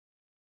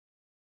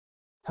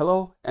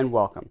Hello and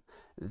welcome.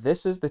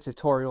 This is the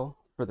tutorial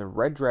for the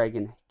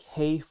Redragon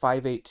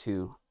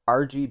K582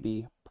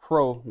 RGB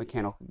Pro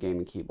Mechanical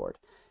Gaming Keyboard.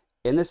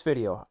 In this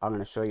video, I'm going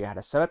to show you how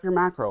to set up your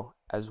macro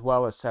as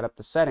well as set up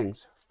the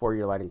settings for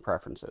your lighting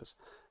preferences.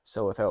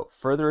 So without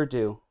further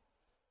ado,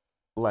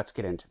 let's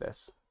get into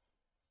this.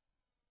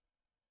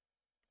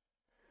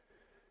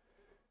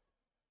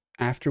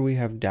 After we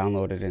have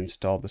downloaded and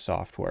installed the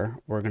software,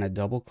 we're going to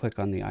double click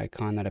on the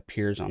icon that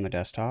appears on the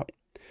desktop.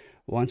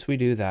 Once we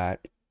do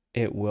that,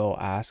 it will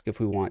ask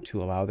if we want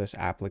to allow this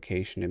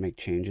application to make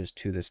changes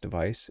to this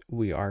device.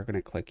 We are going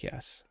to click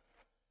yes.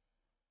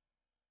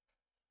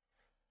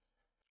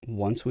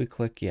 Once we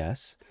click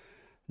yes,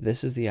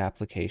 this is the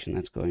application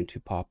that's going to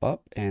pop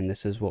up, and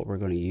this is what we're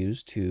going to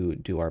use to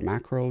do our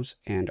macros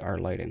and our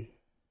lighting.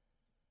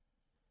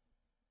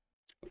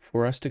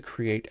 For us to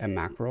create a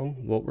macro,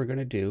 what we're going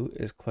to do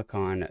is click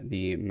on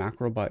the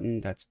macro button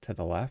that's to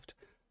the left,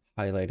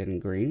 highlighted in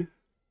green.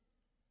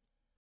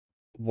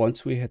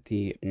 Once we hit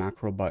the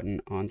macro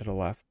button onto the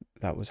left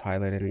that was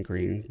highlighted in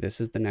green,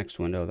 this is the next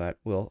window that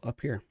will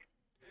appear.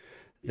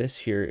 This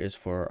here is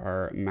for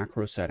our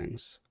macro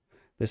settings.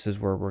 This is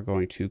where we're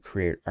going to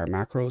create our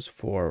macros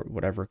for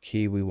whatever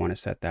key we want to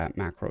set that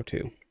macro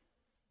to.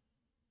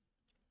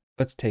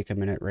 Let's take a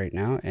minute right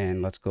now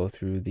and let's go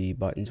through the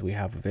buttons we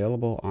have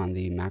available on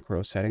the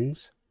macro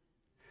settings.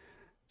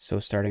 So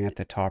starting at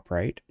the top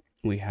right,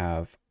 we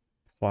have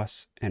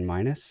plus and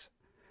minus.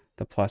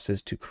 The plus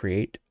is to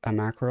create a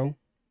macro.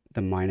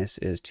 The minus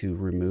is to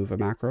remove a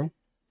macro.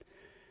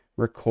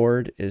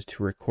 Record is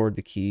to record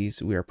the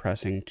keys we are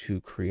pressing to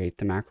create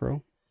the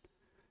macro.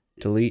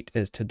 Delete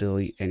is to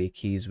delete any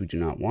keys we do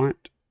not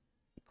want.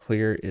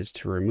 Clear is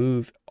to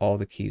remove all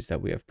the keys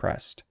that we have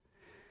pressed.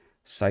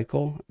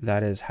 Cycle,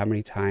 that is how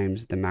many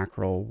times the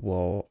macro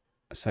will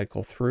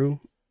cycle through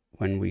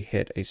when we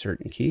hit a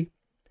certain key.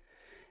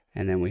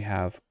 And then we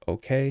have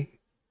OK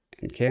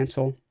and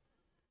cancel.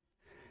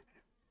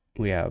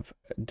 We have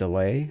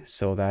delay,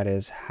 so that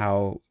is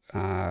how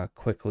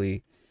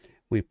quickly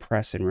we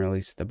press and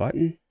release the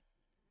button.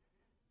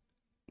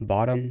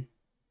 Bottom,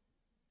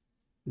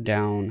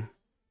 down,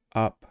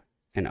 up,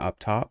 and up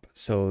top.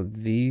 So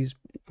these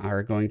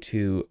are going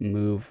to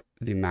move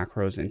the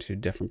macros into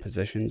different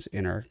positions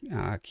in our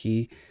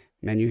key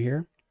menu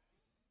here.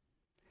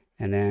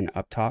 And then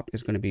up top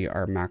is going to be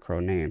our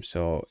macro name.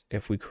 So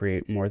if we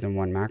create more than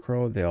one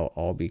macro, they'll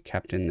all be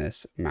kept in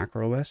this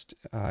macro list.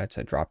 It's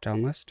a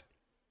drop-down list.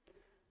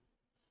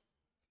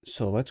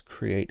 So let's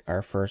create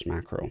our first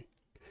macro.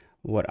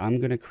 What I'm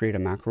going to create a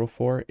macro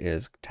for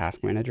is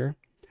Task Manager.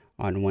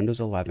 On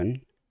Windows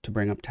 11, to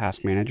bring up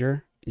Task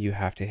Manager, you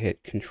have to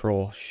hit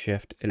Control,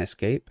 Shift, and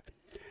Escape.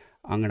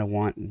 I'm going to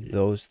want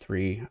those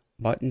three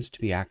buttons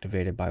to be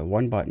activated by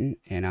one button,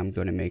 and I'm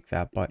going to make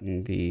that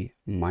button the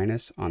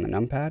minus on the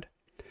numpad.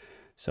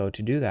 So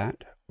to do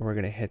that, we're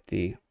going to hit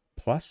the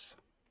plus,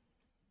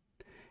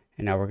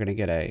 and now we're going to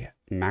get a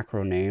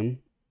macro name,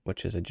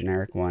 which is a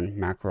generic one,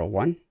 macro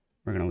 1.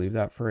 We're going to leave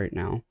that for right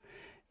now,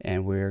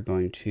 and we're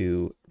going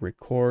to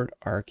record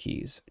our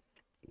keys.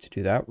 To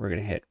do that, we're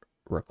going to hit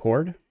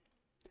record,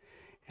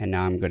 and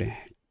now I'm going to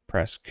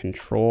press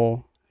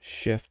Control,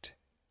 Shift,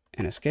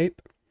 and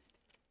Escape,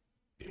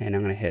 and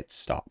I'm going to hit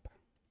stop.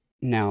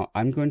 Now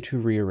I'm going to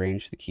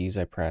rearrange the keys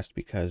I pressed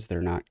because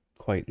they're not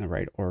quite in the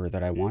right order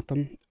that I want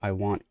them. I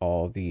want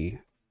all the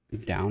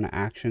down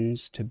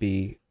actions to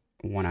be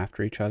one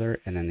after each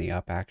other, and then the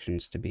up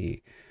actions to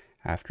be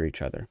after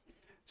each other.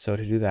 So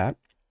to do that,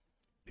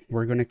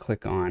 we're going to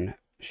click on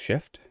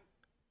Shift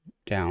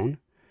down,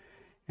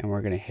 and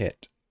we're going to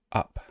hit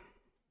up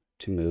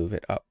to move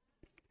it up.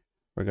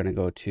 We're going to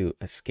go to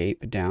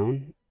Escape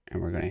down,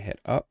 and we're going to hit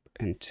up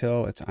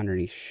until it's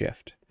underneath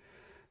Shift.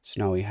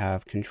 So now we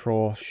have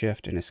Control,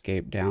 Shift, and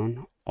Escape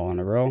down all in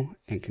a row,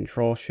 and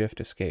Control, Shift,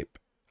 Escape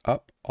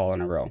up all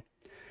in a row.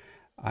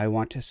 I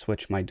want to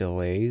switch my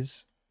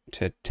delays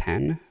to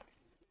 10.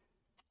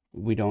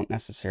 We don't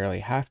necessarily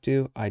have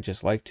to. I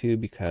just like to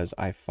because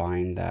I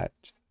find that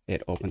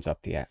it opens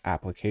up the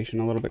application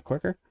a little bit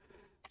quicker.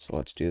 So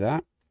let's do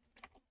that.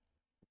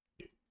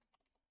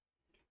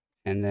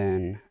 And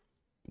then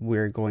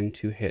we're going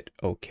to hit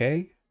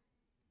OK.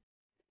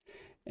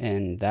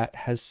 And that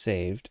has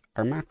saved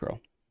our macro.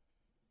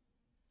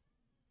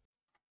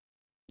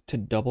 To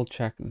double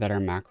check that our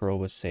macro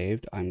was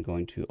saved, I'm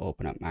going to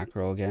open up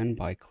macro again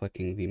by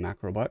clicking the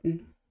macro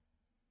button.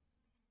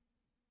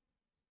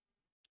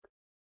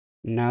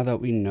 Now that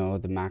we know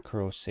the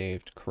macro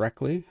saved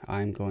correctly,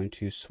 I'm going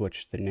to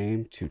switch the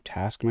name to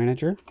Task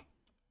Manager.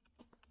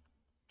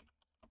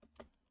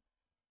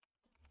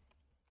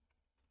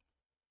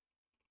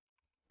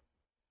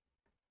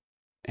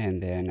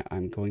 And then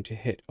I'm going to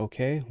hit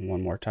OK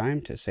one more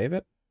time to save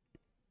it.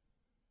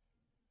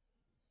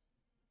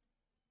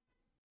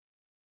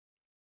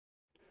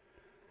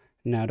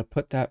 Now to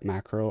put that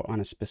macro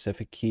on a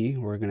specific key,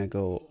 we're going to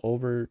go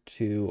over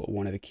to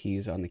one of the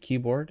keys on the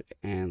keyboard.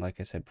 And like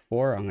I said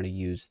before, I'm going to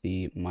use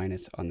the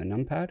minus on the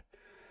numpad.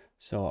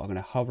 So I'm going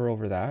to hover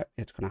over that.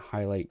 It's going to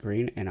highlight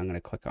green, and I'm going to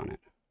click on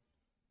it.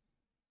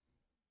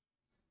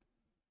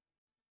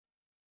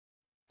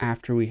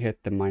 After we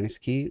hit the minus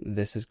key,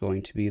 this is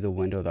going to be the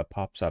window that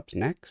pops up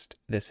next.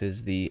 This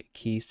is the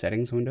key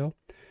settings window.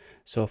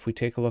 So if we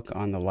take a look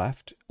on the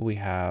left, we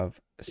have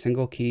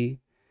single key,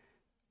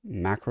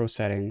 macro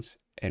settings,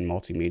 and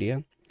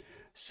multimedia.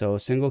 So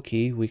single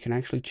key, we can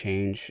actually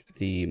change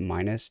the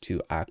minus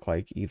to act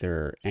like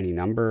either any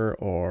number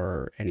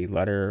or any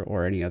letter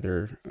or any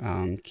other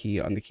key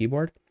on the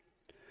keyboard.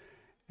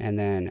 And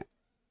then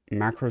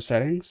macro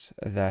settings,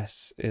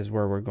 this is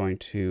where we're going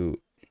to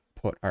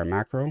put our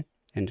macro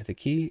into the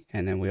key.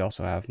 And then we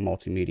also have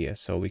multimedia,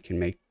 so we can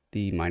make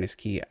the minus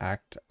key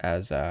act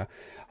as a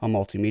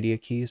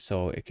multimedia key,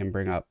 so it can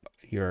bring up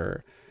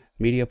your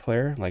media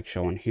player like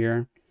shown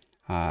here.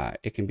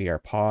 It can be our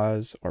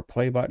pause or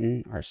play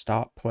button, our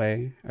stop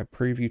play, a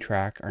preview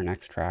track, our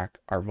next track,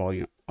 our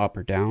volume up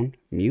or down,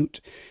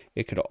 mute.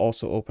 It could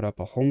also open up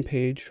a home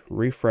page,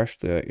 refresh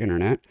the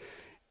internet,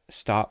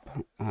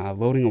 stop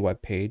loading a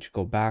web page,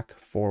 go back,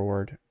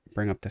 forward,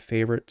 bring up the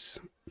favorites,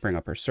 bring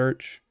up our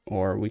search,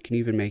 or we can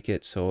even make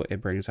it so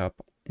it brings up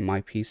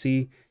my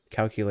PC,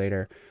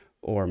 calculator,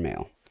 or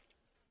mail.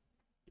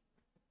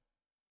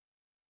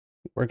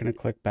 We're going to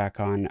click back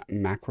on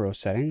macro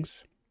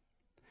settings,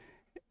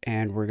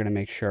 and we're going to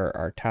make sure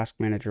our task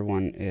manager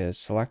one is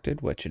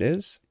selected, which it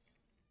is.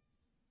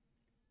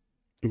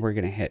 We're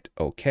going to hit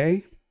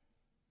OK.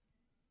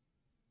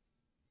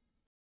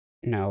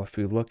 Now, if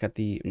we look at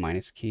the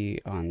minus key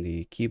on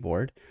the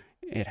keyboard,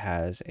 it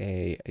has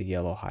a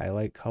yellow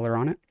highlight color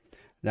on it.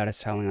 That is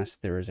telling us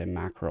there is a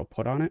macro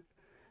put on it.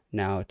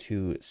 Now,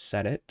 to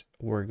set it,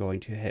 we're going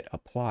to hit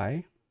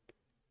apply.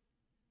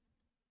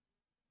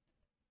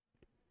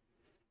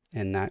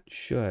 And that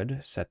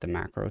should set the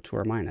macro to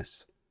our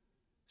minus.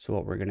 So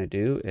what we're going to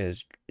do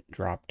is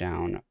drop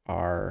down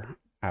our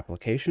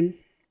application.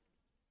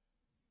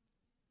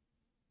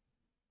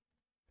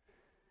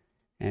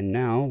 And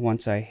now,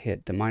 once I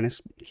hit the minus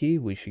key,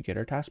 we should get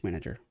our task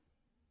manager.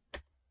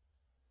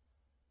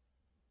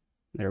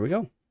 There we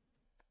go.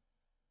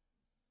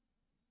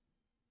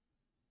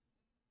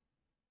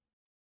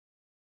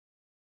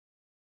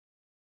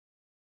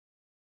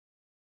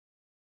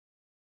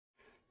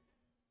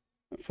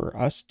 For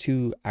us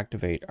to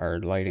activate our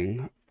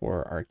lighting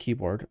for our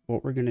keyboard,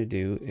 what we're going to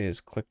do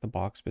is click the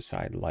box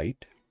beside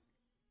light.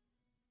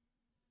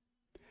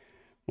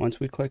 Once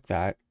we click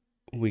that,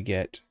 we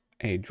get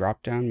a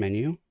drop-down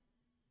menu,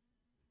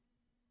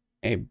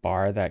 a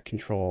bar that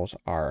controls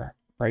our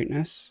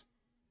brightness,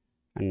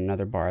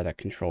 another bar that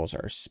controls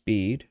our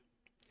speed.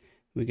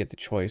 We get the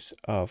choice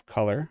of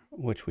color,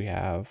 which we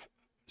have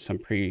some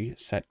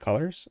preset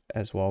colors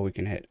as well. We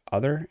can hit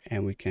other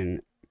and we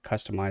can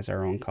customize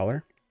our own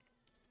color.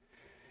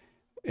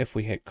 If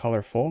we hit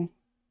colorful,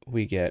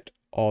 we get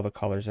all the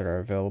colors that are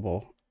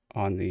available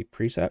on the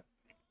preset.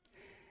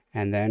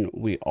 And then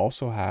we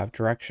also have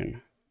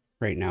direction.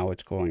 Right now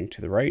it's going to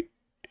the right,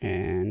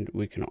 and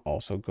we can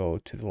also go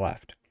to the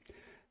left.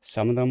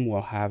 Some of them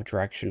will have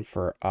direction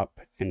for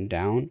up and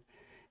down,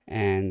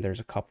 and there's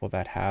a couple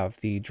that have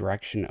the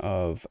direction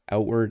of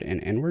outward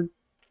and inward.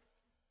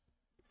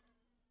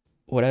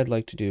 What I'd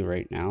like to do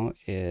right now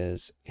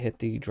is hit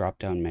the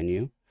drop-down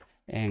menu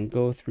and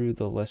go through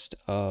the list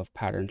of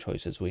pattern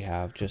choices we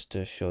have, just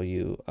to show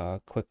you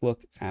a quick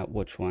look at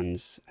which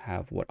ones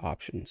have what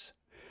options.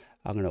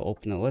 I'm going to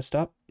open the list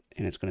up,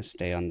 and it's going to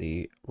stay on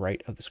the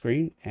right of the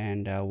screen,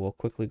 and we'll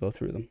quickly go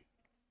through them.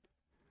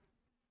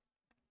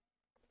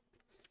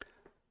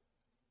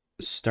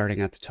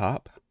 Starting at the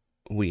top,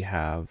 we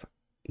have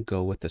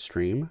Go with the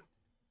Stream,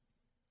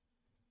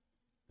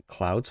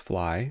 Clouds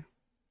Fly,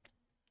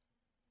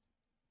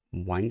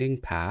 Winding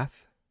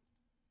Path,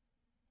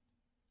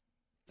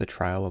 The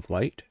Trial of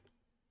Light,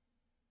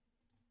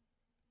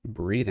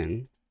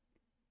 Breathing,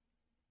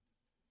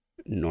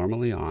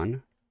 Normally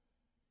On,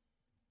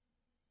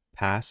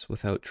 Pass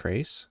Without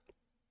Trace,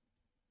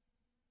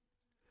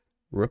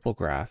 Ripple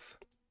Graph,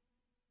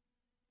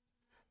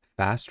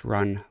 Fast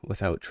Run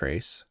Without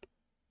Trace,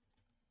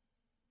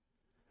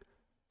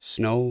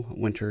 Snow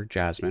Winter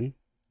Jasmine,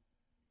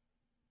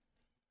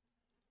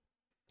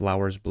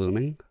 Flowers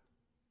Blooming,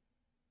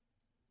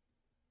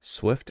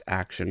 Swift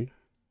Action,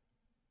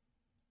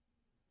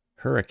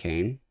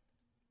 Hurricane,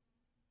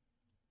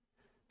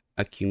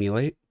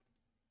 Accumulate,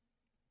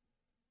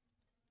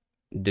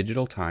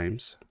 Digital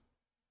Times,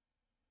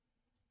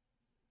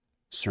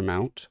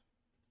 Surmount,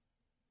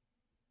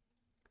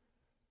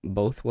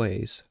 Both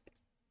Ways,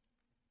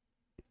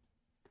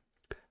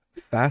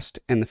 Fast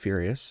and the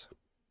Furious,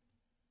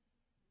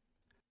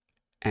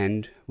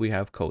 and we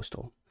have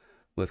Coastal.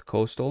 With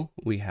Coastal,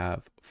 we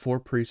have 4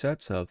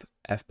 presets of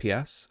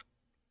FPS,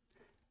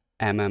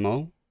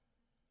 MMO,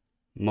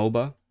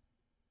 MOBA,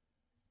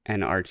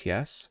 and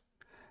RTS.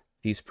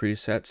 These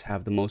presets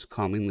have the most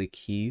commonly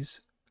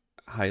keys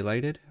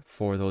highlighted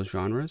for those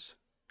genres.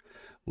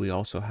 We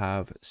also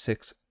have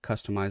 6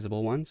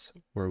 customizable ones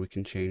where we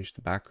can change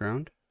the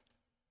background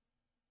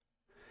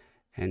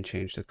and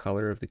change the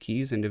color of the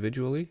keys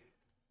individually.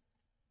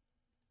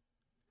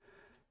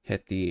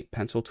 Hit the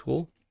pencil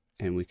tool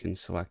and we can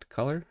select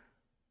color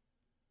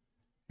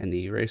and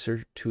the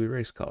eraser to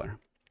erase color.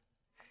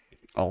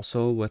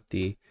 Also with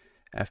the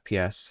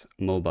FPS,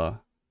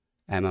 MOBA,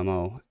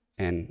 MMO,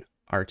 and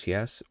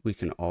RTS, we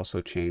can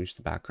also change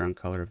the background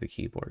color of the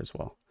keyboard as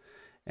well,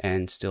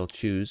 and still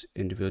choose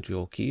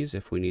individual keys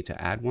if we need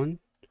to add one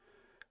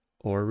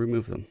or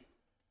remove them.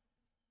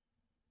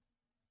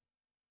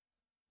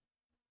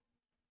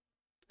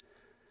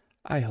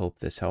 I hope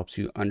this helps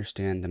you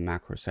understand the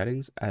macro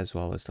settings as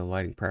well as the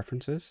lighting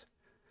preferences.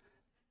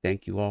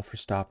 Thank you all for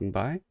stopping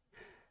by.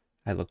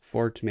 I look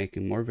forward to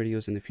making more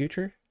videos in the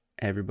future.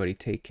 Everybody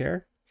take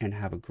care and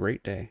have a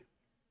great day.